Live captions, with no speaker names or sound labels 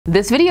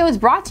This video is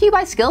brought to you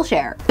by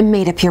Skillshare.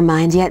 Made up your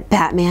mind yet,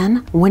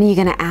 Batman? When are you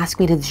gonna ask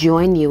me to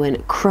join you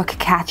in crook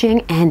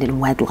catching and in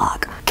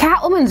wedlock?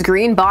 Catwoman's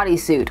green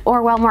bodysuit,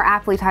 or well, more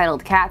aptly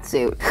titled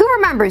Catsuit. Who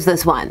remembers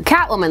this one?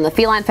 Catwoman, the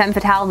feline femme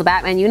fatale of the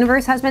Batman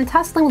universe, has been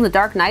tussling with the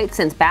Dark Knight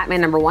since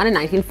Batman #1 in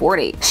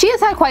 1940. She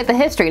has had quite the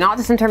history, not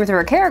just in terms of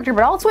her character,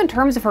 but also in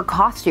terms of her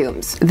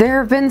costumes. There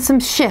have been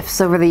some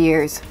shifts over the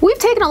years. We've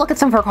taken a look at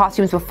some of her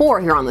costumes before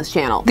here on this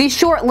channel. The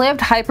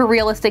short-lived,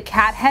 hyper-realistic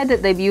cat head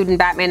that debuted in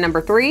Batman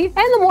 #3, and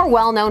the more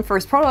well-known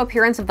first proto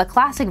appearance of the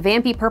classic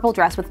vampy purple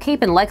dress with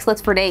cape and leg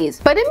slits for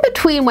days. But in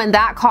between when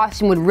that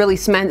costume would really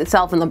cement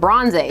itself in the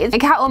Bronze Age,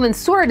 and Catwoman's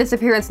sort of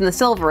disappearance in the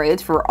Silver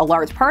Age for a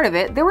large part of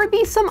it, there would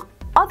be some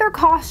other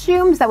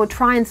costumes that would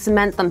try and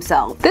cement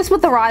themselves. This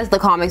with the rise of the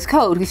Comics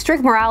Code, whose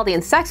strict morality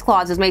and sex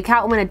clauses made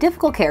Catwoman a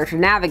difficult character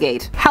to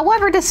navigate.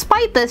 However,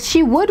 despite this,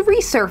 she would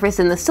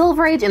resurface in the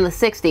Silver Age in the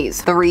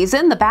 60s. The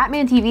reason? The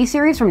Batman TV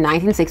series from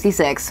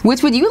 1966,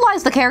 which would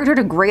utilize the character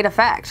to great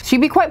effect.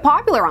 She'd be quite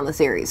popular on the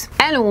series.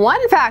 And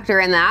one factor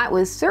in that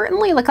was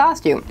certainly the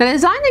costume. Now,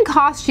 designing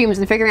costumes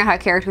and figuring out how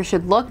characters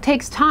should look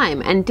takes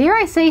time, and dare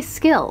I say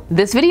skill.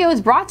 This video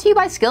is brought to you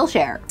by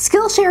Skillshare.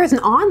 Skillshare is an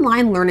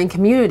online learning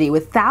community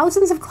with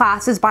thousands of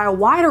classes by a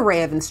wide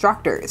array of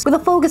instructors, with a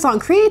focus on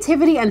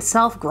creativity and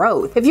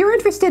self-growth. If you're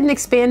interested in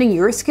expanding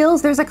your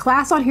skills, there's a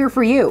class on here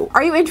for you.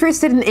 Are you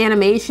interested in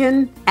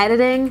animation,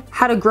 editing,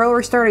 how to grow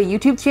or start a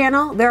YouTube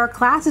channel? There are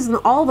classes in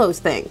all those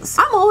things.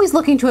 I'm always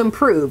looking to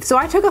improve, so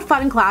I took a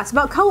fun class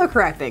about color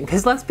correcting,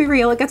 because let's be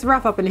real, it gets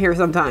rough up in here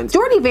sometimes.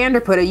 Jordy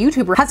Vanderput, a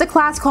YouTuber, has a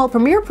class called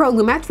Premiere Pro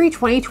Lumetri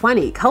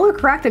 2020, color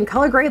correct and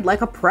color grade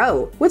like a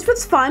pro, which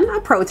was fun,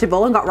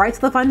 approachable, and got right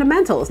to the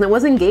fundamentals, and it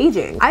was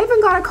engaging. I even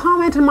got a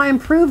comment on my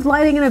improved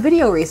lighting in a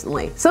video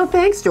recently, so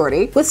thanks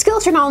Jordy. With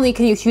Skillshare, not only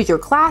can you choose your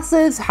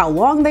classes, how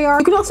long they are,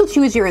 you can also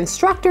choose your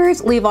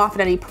instructors, leave off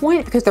at any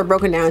point because they're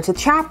broken down into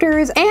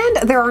chapters, and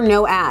there are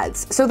no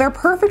ads, so they're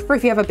perfect for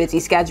if you have a busy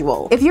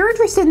schedule. If you're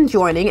interested in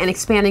joining and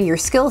expanding your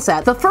skill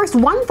set, the first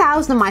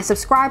 1,000 of my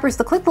subscribers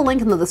to click the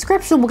link in the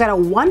description will get a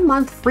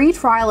 1-month free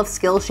trial of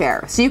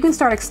Skillshare, so you can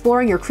start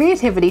exploring your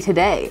creativity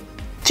today.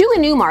 Julie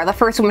Newmar, the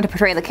first woman to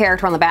portray the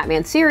character on the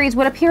Batman series,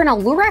 would appear in a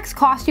lurex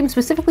costume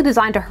specifically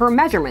designed to her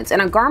measurements, and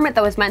a garment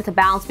that was meant to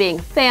balance being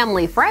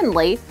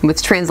family-friendly,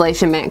 which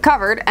translation meant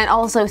covered, and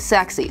also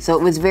sexy, so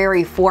it was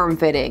very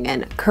form-fitting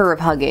and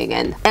curve-hugging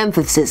and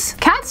emphasis.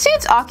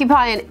 Catsuits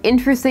occupy an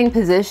interesting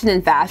position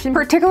in fashion,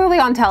 particularly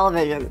on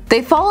television.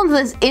 They fall into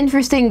this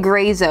interesting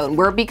gray zone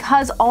where,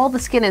 because all the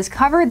skin is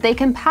covered, they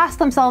can pass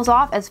themselves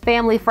off as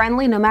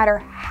family-friendly no matter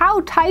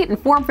how tight and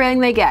form-fitting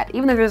they get,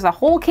 even if there's a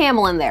whole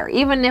camel in there,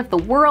 even if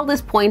the world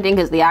is pointing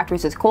because the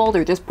actress is cold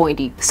or just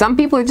pointy. Some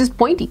people are just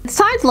pointy. It's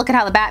time to look at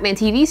how the Batman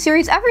TV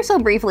series ever so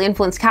briefly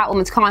influenced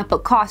Catwoman's comic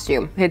book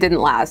costume. It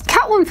didn't last.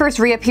 Catwoman first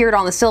reappeared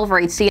on the Silver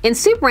Age scene in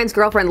Superman's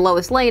girlfriend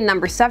Lois Lane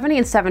number 70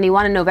 and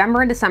 71 in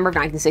November and December of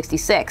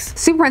 1966.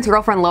 Superman's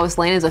girlfriend Lois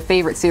Lane is a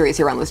favorite series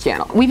here on this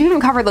channel. We've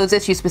even covered those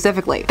issues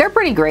specifically. They're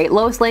pretty great.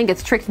 Lois Lane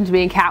gets tricked into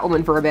being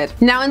Catwoman for a bit.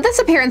 Now in this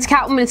appearance,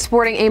 Catwoman is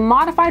sporting a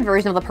modified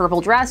version of the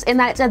purple dress in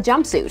that it's a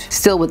jumpsuit,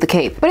 still with the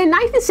cape. But in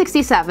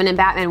 1967, in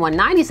Batman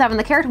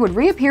 197, the character would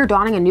reappear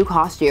donning a new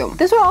costume.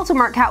 This would also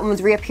mark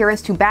Catwoman's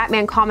reappearance to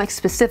Batman comics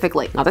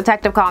specifically. Not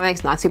Detective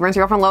Comics, not Superman's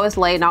girlfriend Lois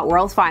Lane, not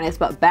World's Finest,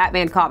 but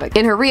Batman comics.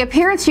 In her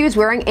reappearance, she was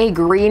wearing a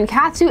green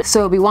catsuit,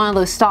 so it'd be one of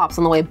those stops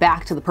on the way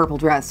back to the purple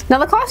dress. Now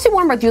the costume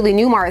worn by Julie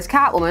Newmar as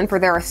Catwoman, for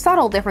there are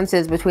subtle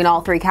differences between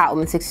all three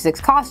Catwoman 66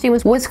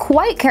 costumes, was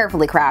quite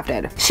carefully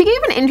crafted. She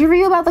gave an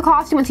interview about the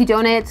costume when she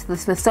donated it to the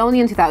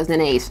Smithsonian in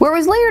 2008, where it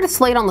was later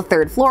displayed on the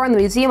 3rd floor in the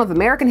Museum of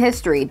American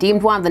History,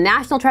 deemed one of the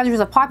national treasures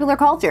of popular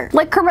culture,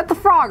 like Kermit the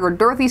Frog or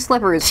Dorothy's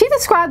slippers. She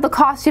described the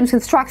costume's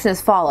construction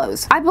as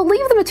follows. I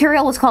believe the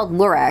material was called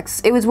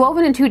lurex. It was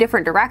woven in 2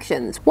 different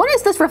directions. One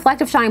is this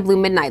reflective shining blue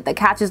midnight that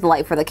catches the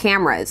light for the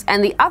cameras,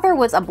 and the other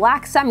was a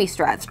black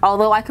semi-stretch,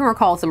 although I can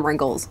recall some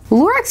wrinkles.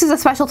 Lurex is a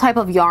special type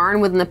of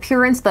yarn with an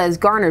appearance that is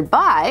garnered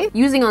by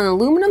using an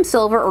aluminum,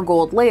 silver, or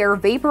gold layer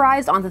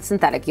vaporized onto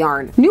synthetic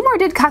yarn. Newmar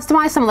did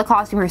customize some of the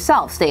costume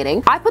herself,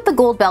 stating, "I put the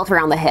gold belt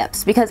around the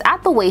hips because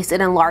at the waist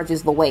it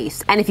enlarges the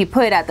waist, and if you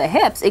put it at the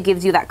hips it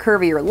gives you that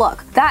curvier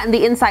look. That and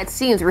the inside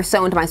seams were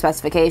sewn to my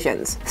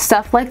specifications."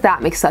 Stuff like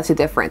that makes such a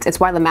difference. It's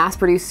why the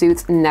mass-produced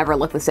suits never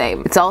look the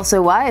same. It's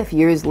also why if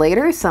years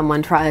later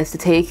someone tries to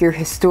take your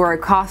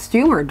historic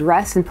costume or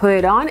dress and put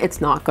it on,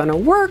 it's not gonna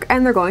work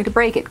and they're going to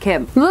break it.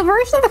 Kim. The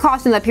version of the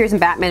costume that appears in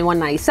Batman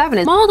 197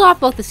 is modeled off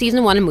both the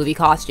season 1 and movie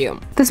costume.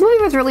 This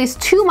movie was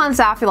released 2 months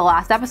after the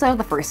last episode of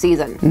the 1st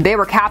season. They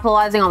were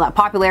capitalizing on that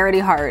popularity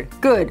hard.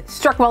 Good.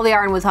 Struck while the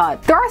iron was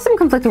hot. There are some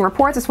conflicting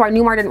conflicting reports as to why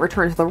Newmar didn't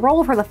return to the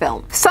role for the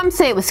film. Some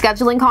say it was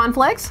scheduling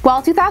conflicts, while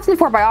a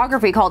 2004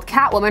 biography called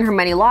Catwoman: Her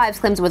Many Lives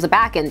claims it was a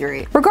back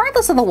injury.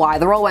 Regardless of the why,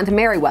 the role went to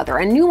Merriweather,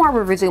 and Newmar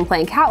would resume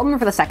playing Catwoman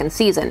for the second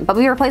season, but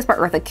be replaced by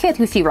Eartha Kitt,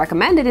 who she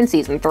recommended in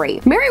season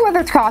 3.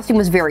 Merriweather's costume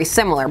was very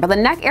similar, but the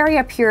neck area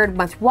appeared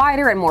much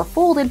wider and more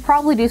folded,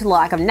 probably due to the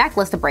lack of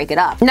necklace to break it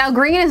up. Now,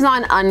 green is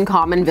not an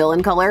uncommon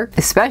villain color,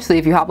 especially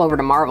if you hop over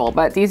to Marvel,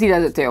 but DC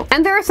does it too.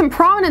 And there are some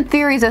prominent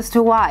theories as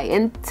to why.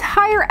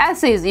 Entire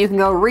essays that you can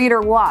go read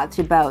or watch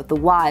about the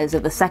whys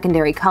of the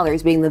secondary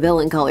colors being the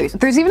villain colors.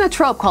 There's even a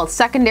trope called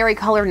secondary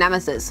color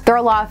nemesis. There are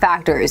a lot of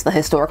factors: the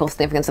historical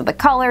significance of the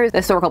colors, the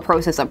historical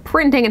process of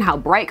printing, and how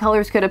bright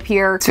colors could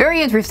appear. It's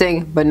very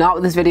interesting, but not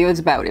what this video is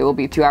about. It will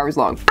be 2 hours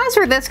long. As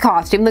for this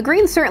costume, the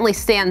green certainly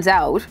stands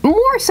out,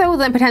 more so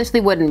than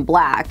potentially would in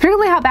black,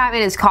 particularly how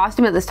Batman is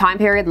costumed at this time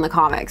period in the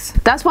comics.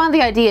 That's one of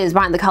the ideas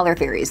behind the color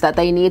theories, that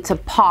they need to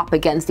pop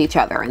against each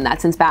other, and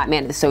that since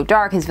Batman is so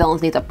dark, his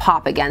villains need to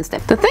pop against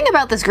it. The thing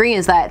about this green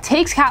is that it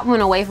takes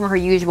Catwoman away from her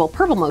usual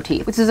purple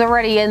motif, which is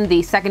already in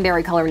the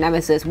secondary color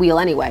nemesis wheel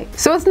anyway.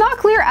 So it's not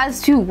clear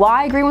as to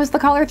why green was the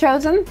color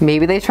chosen.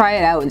 Maybe they try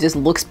it out and just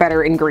looks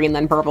better in green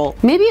than purple.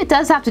 Maybe it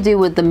does have to do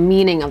with the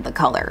meaning of the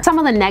color. Some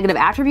of the negative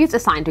attributes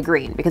assigned to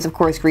green, because of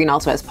course green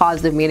also has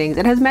positive meanings,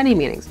 it has many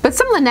meanings. But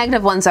some of the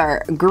negative ones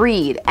are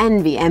greed,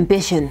 envy,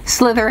 ambition,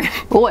 slither.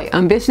 Boy,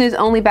 ambition is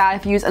only bad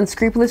if you use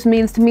unscrupulous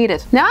means to meet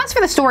it. Now, as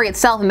for the story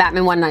itself in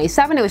Batman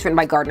 197, it was written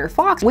by Gardner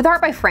Fox with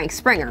art by Frank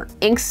Springer,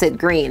 ink Sid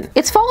Green.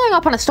 It's following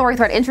up on a story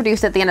thread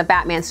introduced at the end of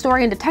Batman's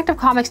story in Detective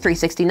Comics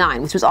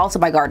 369, which was also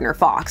by Gardner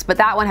Fox, but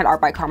that one had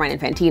art by Carmine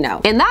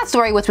Infantino. In that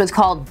story, which was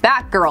called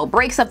Batgirl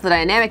Breaks Up the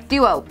Dynamic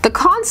Duo, the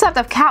concept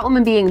of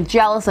Catwoman being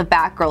jealous of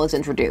Batgirl is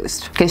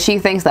introduced, because she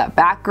thinks that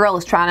Batgirl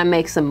is trying to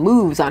make some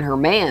moves on her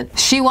man.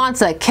 She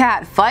wants a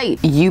cat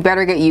fight. You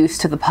better get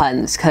used to the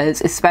puns,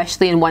 because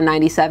especially in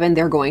 197,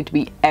 they're going to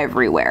be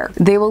everywhere.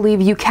 They will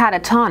leave you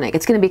catatonic.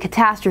 It's going to be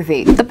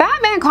catastrophe. The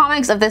Batman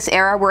comics of this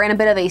era were in a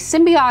bit of a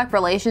symbiotic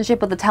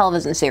relationship with the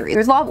television series.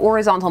 There's a lot of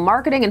horizontal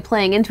marketing and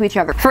playing into each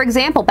other. For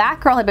example,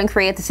 Batgirl had been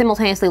created to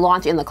simultaneously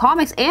launch in the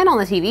comics and on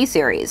the TV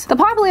series. The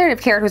popularity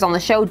of characters on the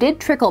show did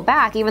trickle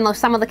back, even though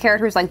some of the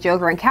characters like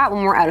Joker and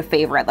Catwoman were out of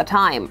favor at the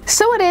time.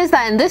 So it is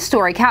that in this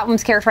story,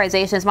 Catwoman's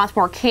characterization is much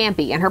more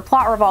campy, and her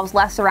plot revolves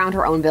less around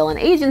her own villain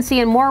agency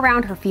and more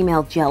around her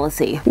female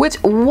jealousy,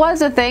 which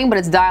was a thing, but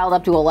it's dialed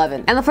up to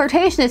 11. And the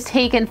flirtation is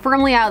taken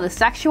firmly out of the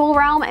sexual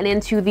realm and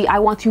into the I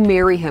want to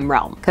marry him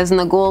realm, because in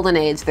the Golden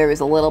Age there was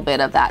a little bit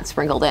of that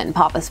sprinkled in.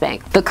 Papa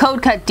Spank. The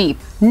code cut deep.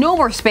 No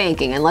more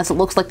spanking unless it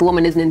looks like the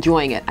woman isn't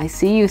enjoying it. I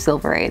see you,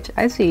 Silver Age.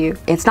 I see you.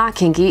 It's not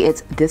kinky,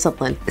 it's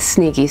discipline.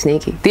 Sneaky,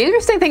 sneaky. The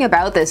interesting thing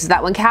about this is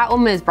that when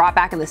Catwoman is brought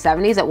back in the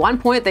 70s, at one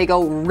point they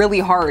go really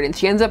hard and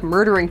she ends up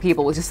murdering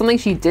people, which is something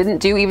she didn't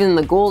do even in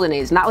the Golden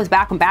Age, and that was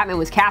back when Batman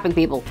was capping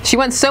people. She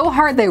went so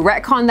hard they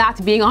retconned that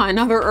to being on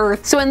another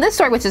Earth. So in this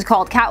story, which is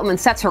called Catwoman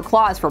Sets Her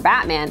Claws for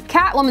Batman,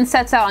 Catwoman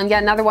sets out on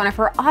yet another one of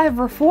her I've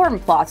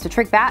reformed plots to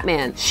trick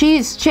Batman.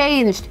 She's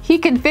changed. He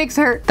can fix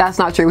her. That's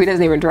not true. He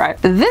doesn't even try.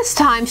 This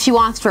time she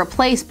wants to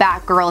replace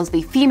Batgirl as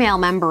the female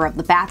member of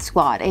the Bat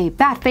Squad, a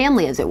Bat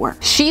family as it were.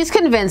 She's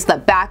convinced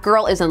that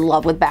Batgirl is in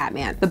love with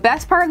Batman. The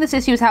best part of this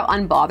issue is how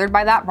unbothered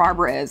by that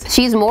Barbara is.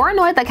 She's more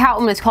annoyed that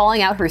Catwoman is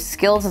calling out her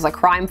skills as a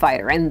crime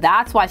fighter, and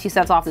that's why she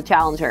sets off to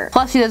challenge her.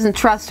 Plus, she doesn't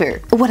trust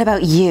her. What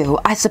about you?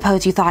 I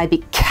suppose you thought I'd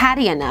be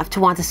catty enough to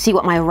want to see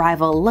what my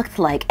rival looked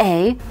like,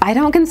 eh? I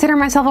don't consider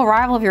myself a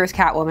rival of yours,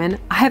 Catwoman.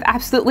 I have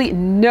absolutely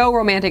no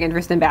romantic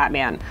interest in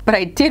Batman, but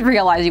I did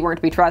realize you weren't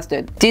to be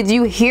trusted. Did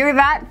you hear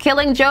that,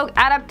 Killing Joke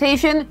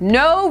adaptation?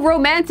 No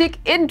romantic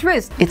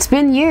interest. It's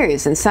been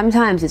years, and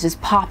sometimes it just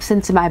pops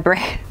into my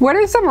brain. What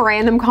are some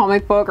random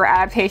comic book or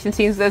adaptation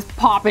scenes that just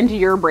pop into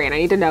your brain? I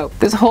need to know.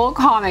 This whole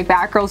comic,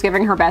 Batgirl's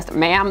giving her best,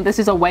 ma'am, this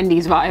is a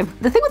Wendy's vibe.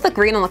 The thing with the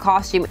green on the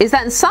costume is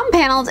that in some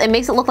panels, it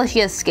makes it look like she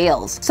has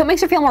scales, so it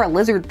makes her feel more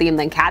lizard themed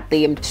than cat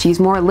themed. She's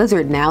more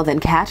lizard now than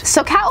cat.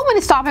 So Catwoman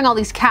is stopping all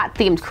these cat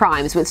themed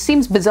crimes, which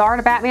seems bizarre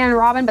to Batman and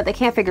Robin, but they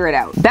can't figure it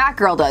out.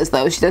 Batgirl does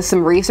though. She does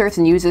some research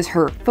and uses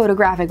her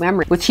photographic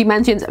memory, which she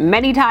mentions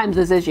many times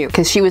this issue,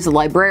 because she was a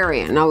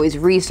librarian and always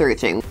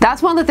researching.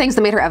 That's one of the things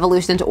that made her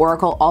evolution into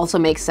Oracle also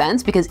makes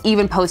sense, because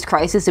even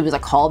post-Crisis it was a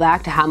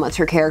callback to how much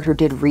her character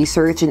did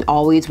research and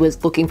always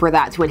was looking for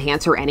that to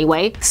enhance her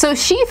anyway. So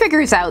she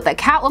figures out that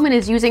Catwoman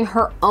is using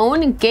her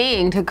own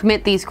gang to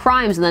commit these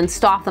crimes and then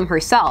stop them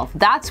herself.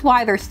 That's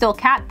why they're still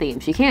cat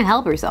themed. She can't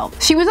help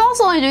herself. She was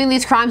also only doing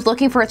these crimes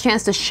looking for a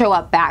chance to show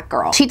up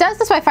Batgirl. She does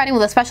this by fighting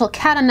with a special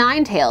cat o'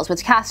 nine tails,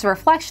 which casts a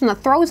reflection that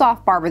throws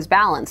off Barbara's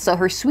balance, so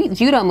her sweet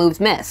judo moves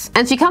miss.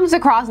 And she comes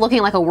across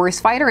looking like a worse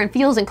fighter and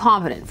feels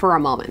incompetent for a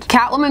moment.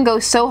 Catwoman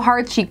goes so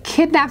hard she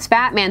kidnaps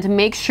Batman to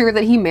make sure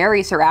that he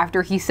marries her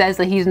after he says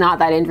that he's not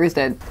that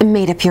interested.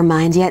 Made up your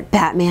mind yet,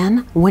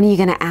 Batman? When are you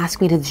gonna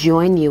ask me to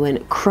join you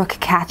in crook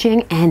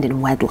catching and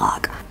in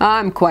wedlock?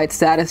 I'm quite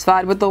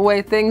satisfied with the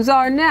way things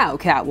are now,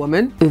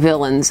 Catwoman.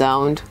 Villain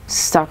zoned.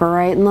 Stuck her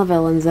right in the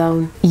villain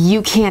zone.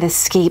 You can't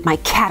escape my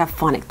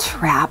cataphonic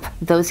trap.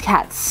 Those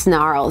cat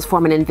snarls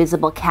form an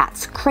invisible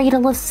cat's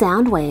cradle of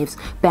sound waves,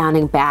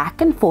 bounding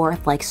back and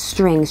forth like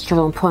strings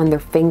driven upon their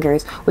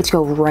fingers, which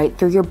go right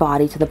through your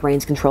body to the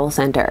brain's control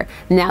center.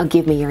 Now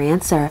give me your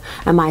answer.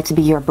 Am I to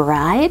be your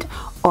bride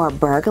or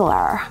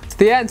burglar?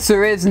 The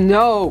answer is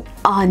no.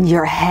 On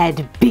your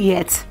head be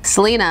it.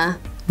 Selena.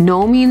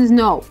 No means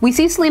no. We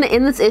see Selena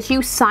in this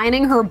issue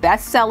signing her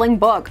best-selling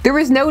book. There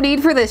is no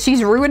need for this.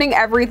 She's ruining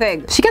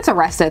everything. She gets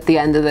arrested at the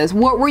end of this.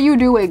 What were you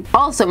doing?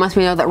 Also, it must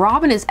be known that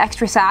Robin is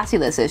extra sassy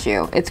this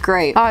issue. It's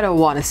great. I don't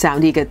want to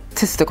sound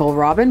egotistical,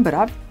 Robin, but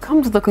I've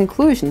come to the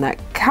conclusion that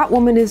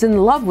Catwoman is in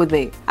love with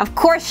me. Of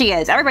course she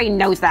is. Everybody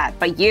knows that,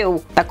 but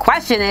you. The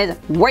question is,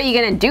 what are you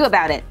gonna do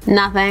about it?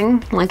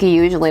 Nothing, like he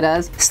usually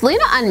does.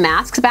 Selena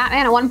unmasks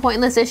Batman at one point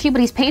in this issue,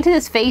 but he's painted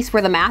his face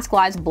where the mask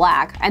lies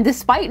black, and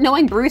despite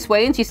knowing Bruce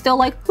Wayne, she's still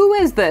like, who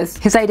is this?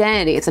 His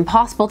identity, it's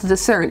impossible to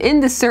discern,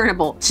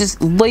 indiscernible. It's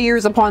just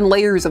layers upon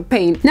layers of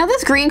paint. Now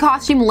this green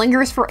costume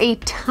lingers for a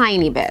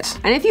tiny bit,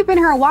 and if you've been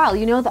here a while,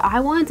 you know that I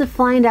wanted to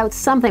find out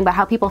something about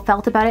how people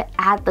felt about it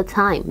at the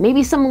time.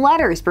 Maybe some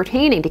letters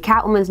pertaining to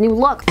Catwoman's new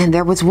look. And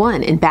there was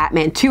one in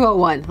Batman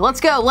 201. Let's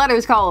go,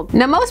 letters column.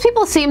 Now most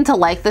people seem to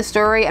like the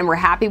story and were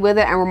happy with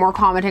it and were more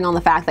commenting on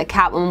the fact that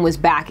Catwoman was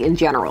back in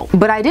general.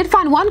 But I did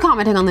find one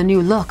commenting on the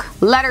new look.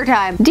 Letter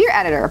time. Dear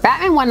editor,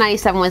 Batman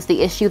 197 was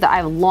the issue that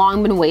I've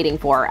long been waiting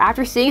for.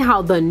 After seeing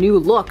how the new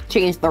look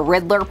changed the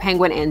Riddler,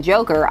 Penguin, and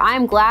Joker,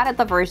 I'm glad at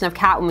the version of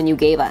Catwoman you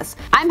gave us.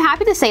 I'm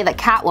happy to say that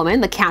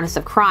Catwoman, the Countess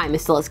of Crime,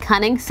 is still as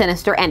cunning,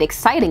 sinister, and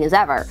exciting as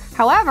ever.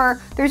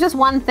 However, there's just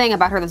one thing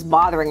about her that's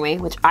bothering me,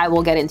 which I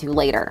will get into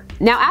later.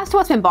 Now, as to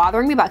what's been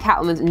bothering me about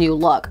Catwoman's new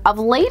look, of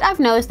late I've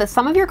noticed that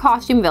some of your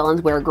costume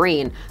villains wear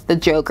green. The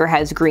Joker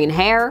has green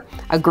hair,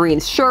 a green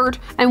shirt,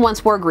 and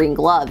once wore green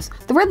gloves.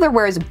 The Riddler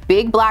wears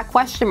big black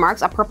question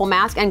marks, a purple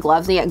mask, and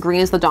gloves, and yet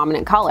green is the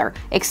dominant color.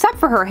 Except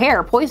for her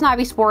hair, Poison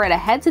Ivy sported a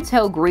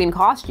head-to-toe green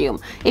costume.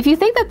 If you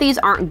think that these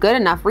aren't good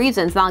enough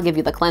reasons, then I'll give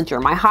you the clincher.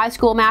 My high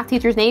school math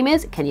teacher's name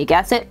is, can you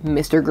guess it,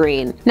 Mr.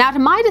 Green. Now, to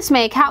my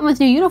dismay, Catwoman's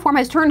new uniform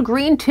has turned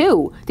green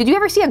too. Did you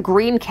ever see a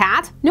green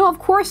cat? No, of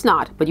course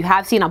not, but you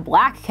have seen a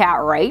black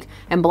cat, right?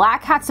 And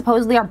black cats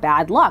supposedly are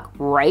bad luck,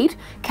 right?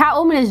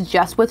 Catwoman is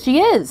just what she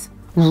is.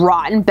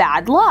 Rotten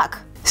bad luck.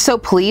 So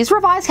please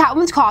revise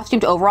Catwoman's costume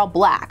to overall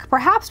black,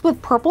 perhaps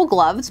with purple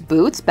gloves,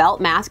 boots,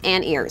 belt, mask,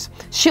 and ears.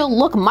 She'll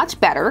look much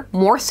better,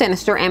 more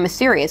sinister and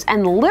mysterious,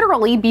 and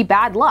literally be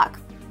bad luck.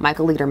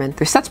 Michael Lederman.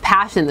 There's such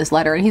passion in this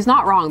letter, and he's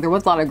not wrong, there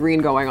was a lot of green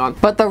going on.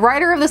 But the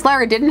writer of this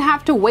letter didn't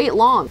have to wait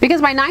long,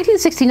 because by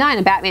 1969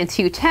 in Batman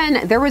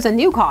 210, there was a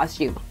new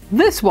costume.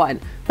 This one.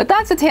 But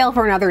that's a tale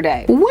for another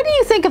day. What do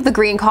you think of the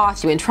green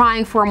costume and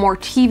trying for a more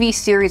TV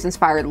series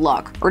inspired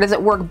look? Or does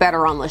it work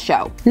better on the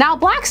show? Now,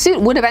 black suit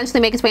would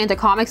eventually make its way into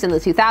comics in the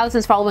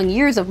 2000s following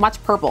years of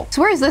much purple.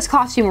 So where does this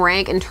costume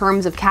rank in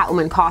terms of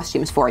Catwoman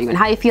costumes for you, and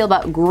how you feel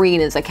about green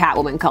as a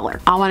Catwoman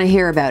color? I want to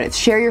hear about it.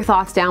 Share your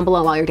thoughts down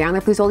below. While you're down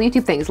there, please all the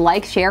YouTube things.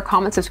 Like, share,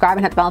 comment, subscribe,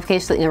 and hit the bell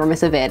notification so that you never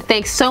miss a vid.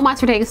 Thanks so much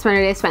for taking some time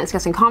today to spend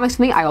discussing comics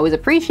with me. I always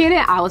appreciate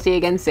it. I will see you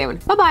again soon.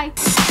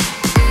 Bye-bye.